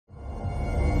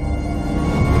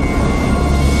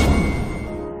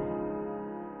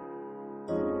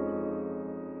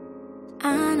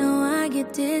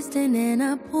get distant and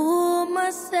I pull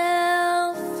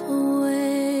myself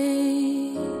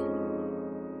away,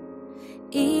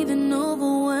 even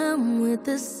overwhelmed with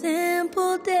the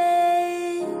simple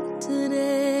day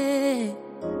today.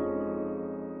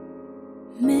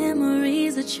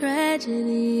 Memories of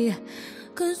tragedy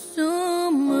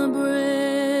consume my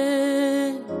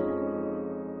brain.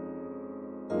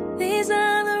 These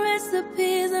are the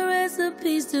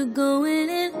recipes to going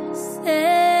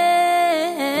insane.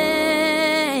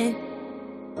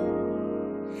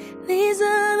 These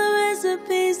are the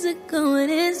recipes to going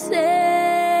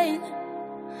insane.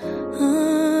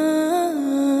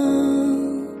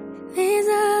 These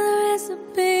are the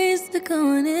recipes to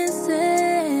going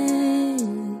insane.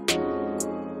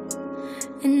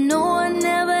 And no, I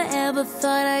never ever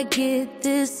thought I'd get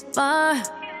this far.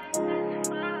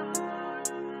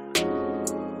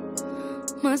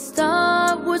 My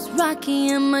start was rocky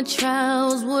and my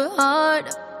trials were hard.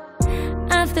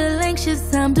 I feel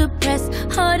anxious, I'm depressed,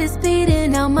 heart is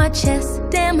beating out my chest.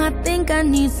 Damn, I think I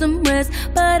need some rest,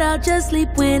 but I'll just sleep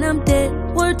when I'm dead.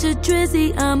 Word to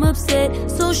Drizzy, I'm upset.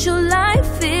 Social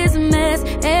life is a mess,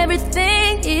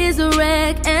 everything is a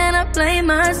wreck, and I blame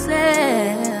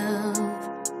myself.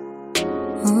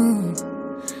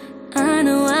 I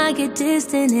know I get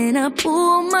distant and I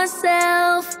pull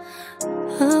myself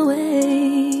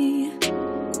away.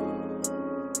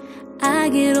 I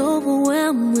get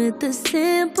overwhelmed with the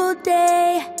simple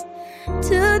day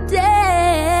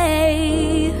today.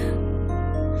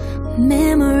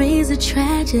 Memories of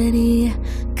tragedy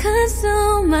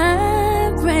consume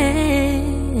my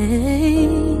brain.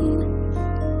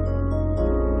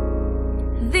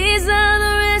 These are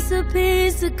the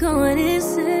recipes to going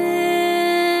insane.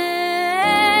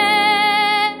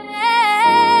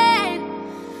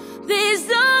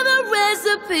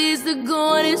 Recipes to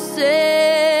going insane.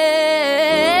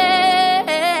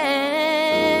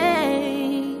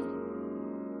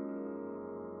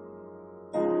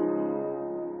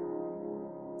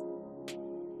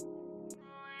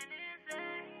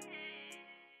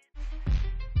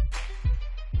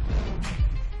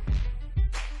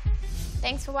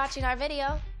 Thanks for watching our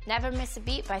video. Never miss a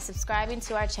beat by subscribing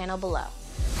to our channel below.